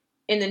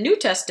 In the New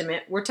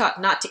Testament, we're taught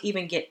not to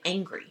even get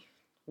angry.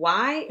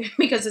 Why?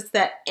 Because it's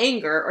that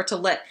anger, or to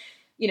let,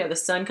 the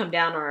sun come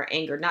down on our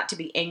anger, not to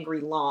be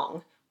angry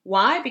long.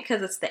 Why?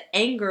 Because it's the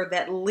anger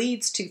that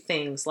leads to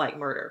things like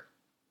murder.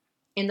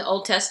 In the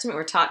Old Testament,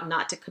 we're taught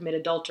not to commit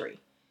adultery.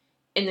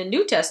 In the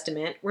New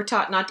Testament, we're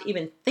taught not to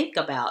even think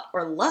about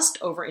or lust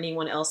over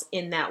anyone else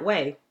in that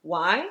way.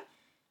 Why?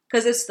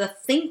 Because it's the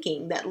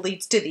thinking that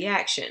leads to the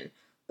action.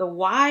 The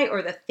why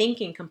or the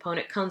thinking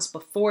component comes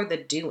before the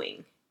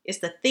doing. It's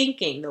the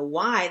thinking, the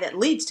why, that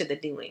leads to the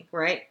doing,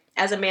 right?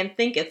 As a man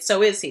thinketh,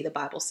 so is he, the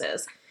Bible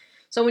says.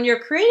 So when you're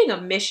creating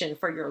a mission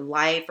for your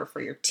life or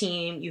for your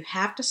team, you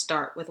have to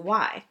start with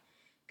why.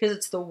 Because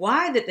it's the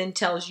why that then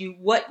tells you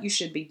what you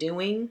should be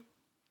doing.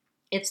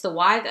 It's the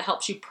why that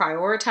helps you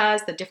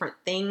prioritize the different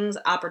things,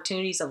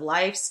 opportunities of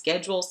life,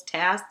 schedules,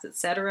 tasks,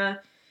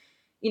 etc.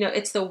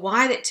 It's the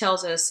why that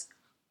tells us,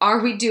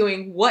 are we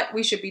doing what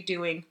we should be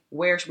doing,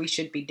 where we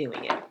should be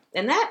doing it?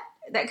 And that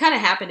kind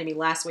of happened to me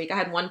last week. I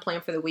had one plan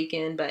for the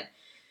weekend, but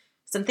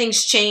some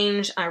things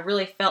changed. I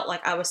really felt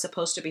like I was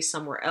supposed to be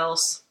somewhere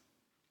else.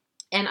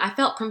 And I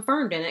felt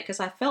confirmed in it because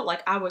I felt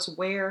like I was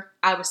where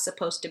I was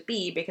supposed to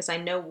be, because I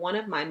know one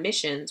of my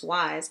missions,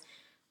 whys,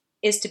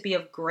 is to be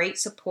of great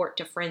support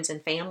to friends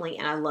and family,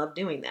 and I love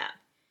doing that.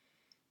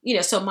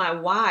 So my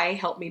why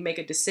helped me make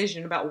a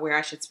decision about where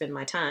I should spend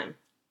my time.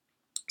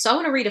 So I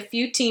want to read a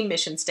few team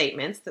mission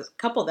statements, there's a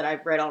couple that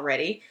I've read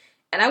already,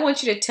 and I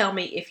want you to tell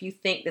me if you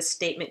think the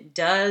statement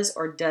does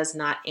or does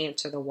not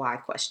answer the why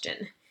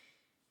question.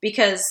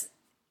 Because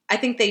I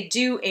think they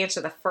do answer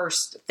the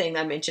first thing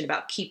I mentioned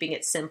about keeping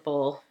it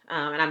simple,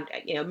 and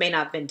it may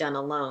not have been done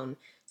alone.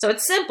 So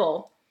it's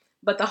simple,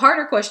 but the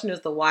harder question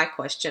is the why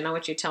question. I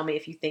want you to tell me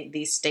if you think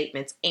these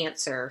statements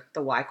answer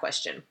the why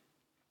question.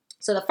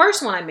 So the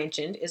first one I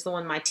mentioned is the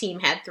one my team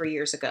had 3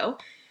 years ago.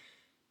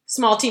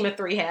 Small team of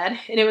 3 had,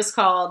 and it was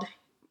called,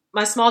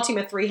 my small team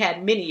of 3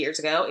 had many years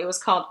ago. It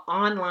was called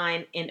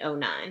Online in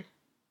 09.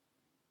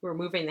 We're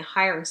moving the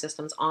hiring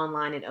systems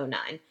online in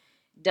 09.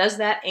 Does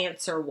that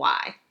answer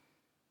why?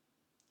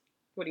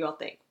 What do you all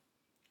think?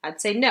 I'd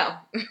say no.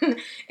 It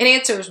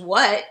answers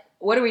what?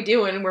 What are we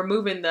doing? We're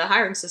moving the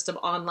hiring system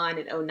online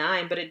in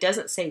 09, but it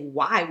doesn't say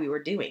why we were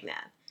doing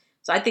that.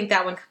 So I think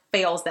that one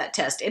fails that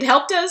test. It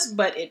helped us,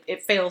 but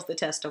it fails the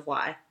test of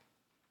why.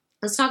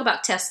 Let's talk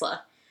about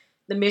Tesla.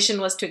 The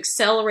mission was to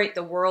accelerate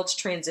the world's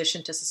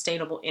transition to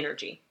sustainable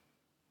energy.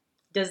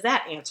 Does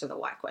that answer the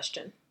why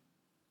question?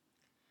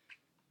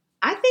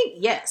 I think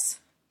yes,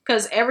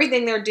 because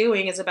everything they're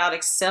doing is about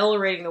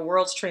accelerating the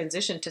world's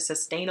transition to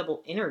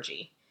sustainable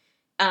energy.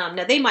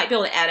 Now, they might be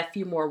able to add a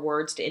few more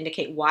words to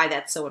indicate why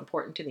that's so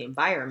important to the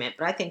environment,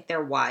 but I think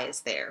their why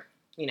is there.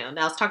 Now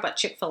let's talk about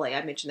Chick-fil-A.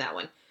 I mentioned that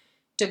one.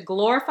 To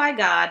glorify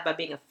God by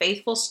being a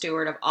faithful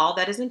steward of all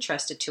that is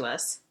entrusted to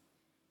us,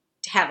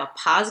 to have a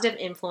positive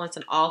influence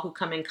on all who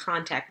come in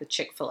contact with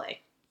Chick-fil-A.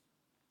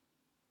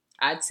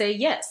 I'd say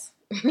yes.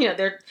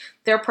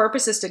 Their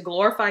purpose is to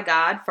glorify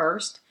God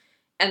first,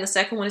 and the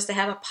second one is to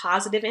have a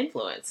positive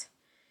influence.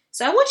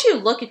 So I want you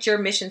to look at your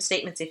mission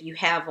statements if you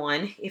have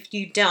one. If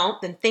you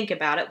don't, then think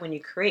about it when you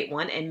create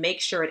one and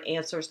make sure it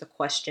answers the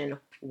question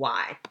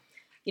why.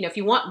 If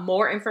you want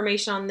more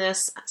information on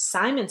this,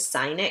 Simon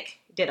Sinek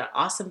did an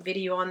awesome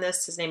video on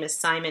this. His name is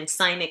Simon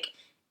Sinek,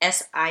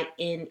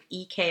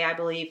 S-I-N-E-K, I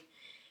believe.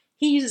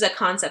 He uses a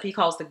concept he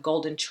calls the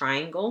golden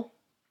triangle,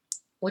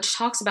 which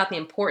talks about the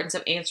importance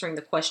of answering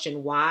the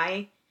question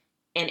why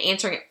and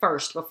answering it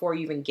first before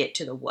you even get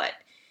to the what.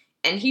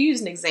 And he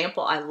used an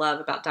example I love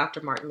about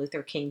Dr. Martin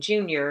Luther King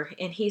Jr.,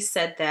 and he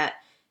said that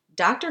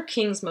Dr.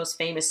 King's most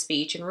famous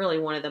speech, and really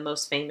one of the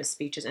most famous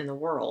speeches in the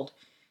world,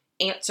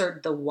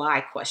 answered the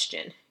why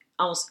question.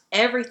 Almost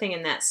everything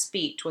in that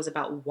speech was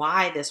about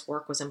why this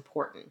work was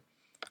important.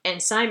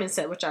 And Simon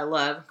said, which I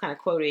love, kind of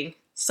quoting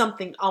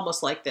something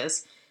almost like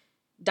this,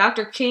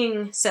 Dr.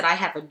 King said, "I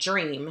have a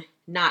dream,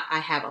 not I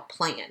have a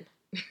plan."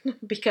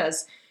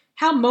 Because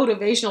how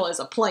motivational is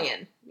a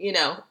plan?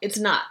 It's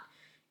not.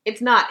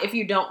 It's not if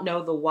you don't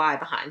know the why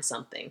behind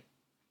something.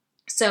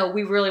 So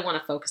we really want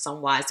to focus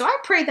on why. So I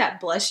pray that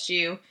blessed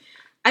you.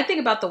 I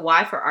think about the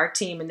why for our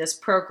team in this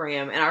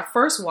program, and our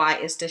first why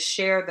is to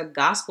share the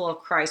gospel of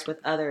Christ with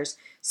others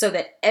so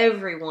that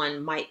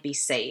everyone might be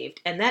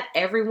saved. And that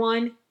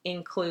everyone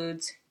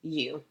includes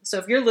you. So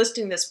if you're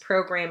listening to this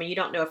program and you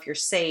don't know if you're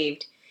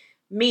saved,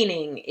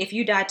 meaning if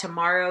you die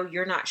tomorrow,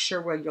 you're not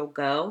sure where you'll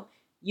go,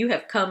 you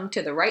have come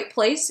to the right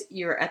place,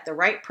 you're at the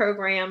right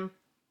program,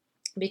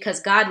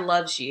 because God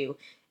loves you.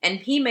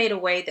 And He made a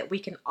way that we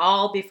can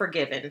all be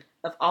forgiven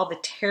of all the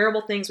terrible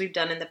things we've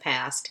done in the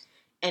past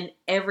and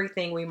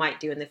everything we might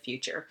do in the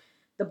future.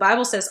 The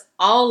Bible says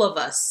all of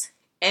us,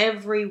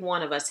 every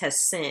one of us has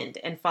sinned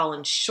and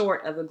fallen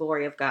short of the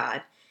glory of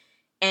God.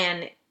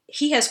 And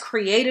He has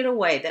created a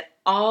way that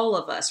all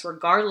of us,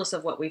 regardless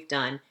of what we've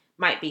done,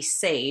 might be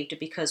saved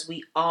because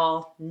we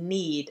all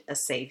need a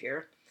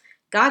Savior.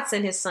 God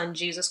sent His Son,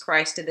 Jesus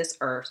Christ, to this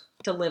earth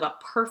to live a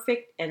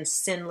perfect and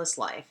sinless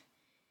life.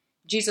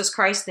 Jesus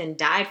Christ then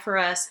died for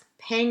us,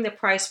 paying the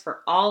price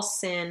for all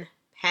sin,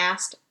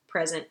 past,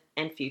 present,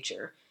 and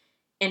future.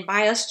 And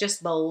by us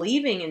just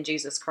believing in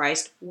Jesus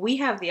Christ, we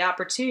have the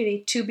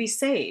opportunity to be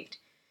saved.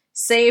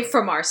 Saved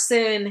from our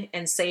sin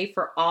and saved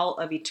for all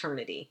of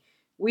eternity.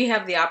 We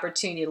have the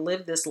opportunity to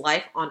live this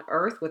life on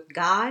earth with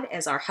God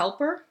as our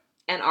helper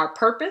and our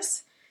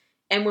purpose.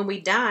 And when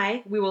we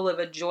die, we will live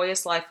a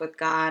joyous life with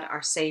God,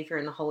 our Savior,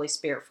 and the Holy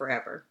Spirit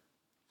forever.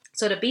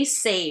 So to be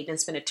saved and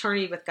spend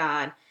eternity with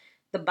God,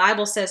 the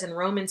Bible says in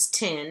Romans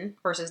 10,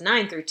 verses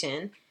 9 through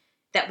 10,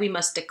 that we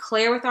must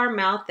declare with our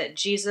mouth that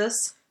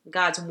Jesus,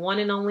 God's one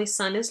and only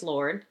Son, is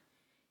Lord,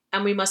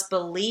 and we must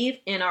believe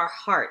in our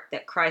heart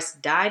that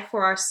Christ died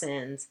for our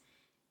sins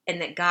and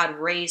that God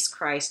raised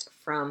Christ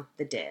from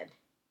the dead.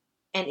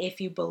 And if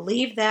you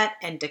believe that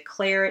and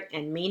declare it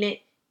and mean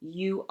it,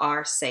 you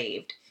are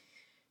saved.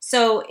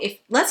 So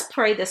let's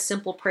pray this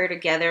simple prayer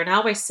together. And I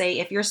always say,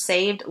 if you're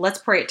saved, let's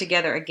pray it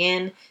together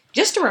again,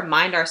 just to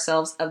remind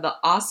ourselves of the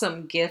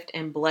awesome gift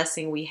and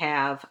blessing we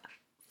have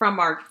from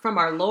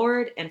our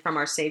Lord and from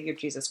our Savior,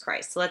 Jesus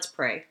Christ. So let's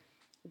pray.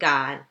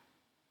 God,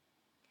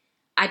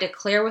 I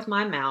declare with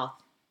my mouth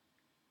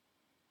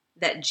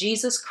that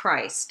Jesus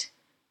Christ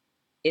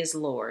is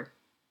Lord.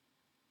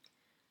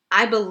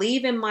 I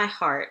believe in my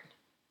heart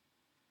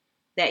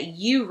that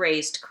you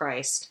raised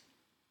Christ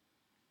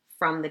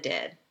from the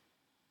dead.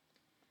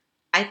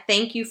 I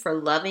thank you for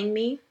loving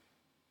me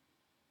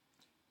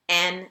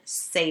and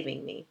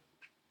saving me.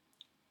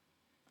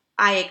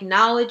 I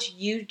acknowledge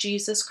you,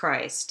 Jesus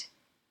Christ,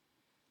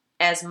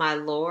 as my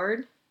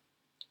Lord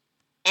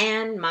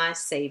and my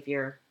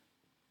Savior.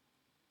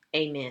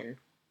 Amen.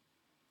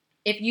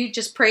 If you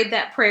just prayed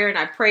that prayer, and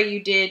I pray you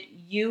did,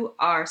 you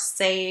are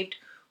saved.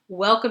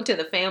 Welcome to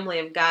the family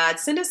of God.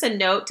 Send us a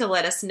note to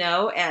let us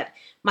know at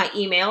my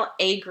email,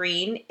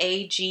 agreen,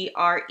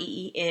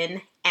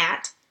 agreen,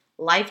 at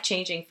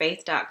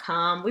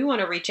lifechangingfaith.com. We want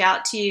to reach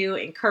out to you,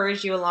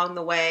 encourage you along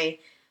the way.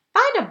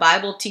 Find a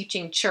Bible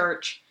teaching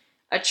church,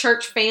 a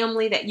church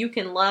family that you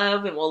can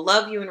love and will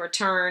love you in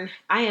return.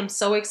 I am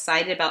so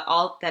excited about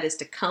all that is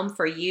to come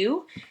for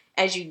you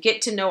as you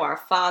get to know our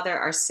Father,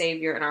 our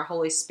Savior, and our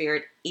Holy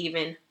Spirit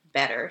even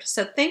better.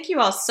 So thank you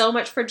all so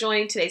much for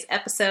joining today's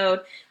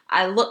episode.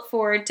 I look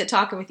forward to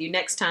talking with you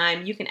next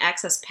time. You can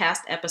access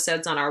past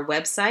episodes on our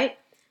website,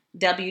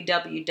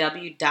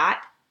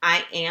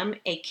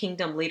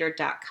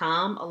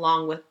 www.iamakingdomleader.com,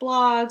 along with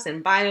blogs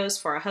and bios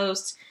for our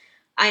hosts.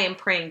 I am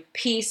praying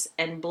peace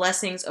and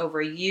blessings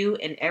over you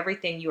and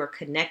everything you are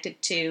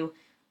connected to.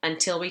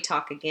 Until we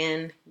talk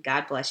again,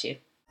 God bless you.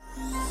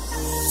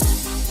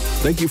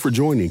 Thank you for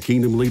joining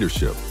Kingdom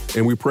Leadership,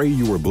 and we pray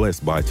you were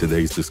blessed by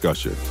today's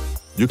discussion.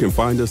 You can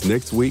find us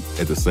next week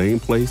at the same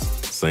place,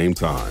 same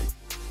time.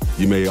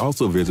 You may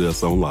also visit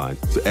us online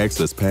to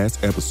access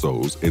past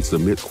episodes and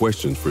submit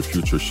questions for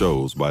future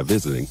shows by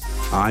visiting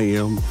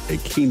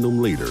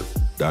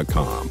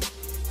IamAKingdomLeader.com.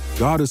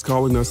 God is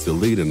calling us to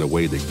lead in a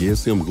way that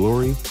gives Him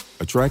glory,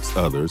 attracts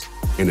others,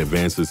 and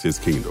advances His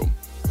kingdom.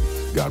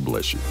 God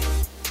bless you.